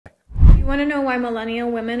You want to know why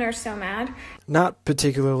millennial women are so mad? Not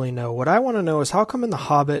particularly, no. What I want to know is how come in The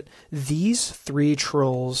Hobbit these 3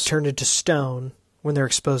 trolls turned into stone when they're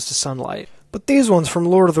exposed to sunlight? But these ones from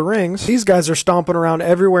Lord of the Rings, these guys are stomping around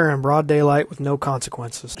everywhere in broad daylight with no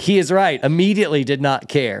consequences. He is right. Immediately did not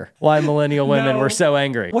care why millennial women were so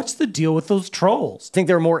angry. What's the deal with those trolls? I think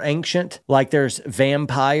they're more ancient. Like there's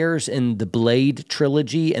vampires in the Blade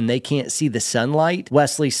trilogy and they can't see the sunlight.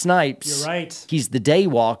 Wesley Snipes. You're right. He's the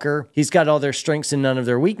daywalker. He's got all their strengths and none of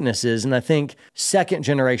their weaknesses. And I think second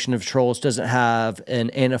generation of trolls doesn't have an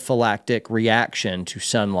anaphylactic reaction to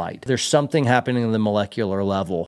sunlight. There's something happening on the molecular level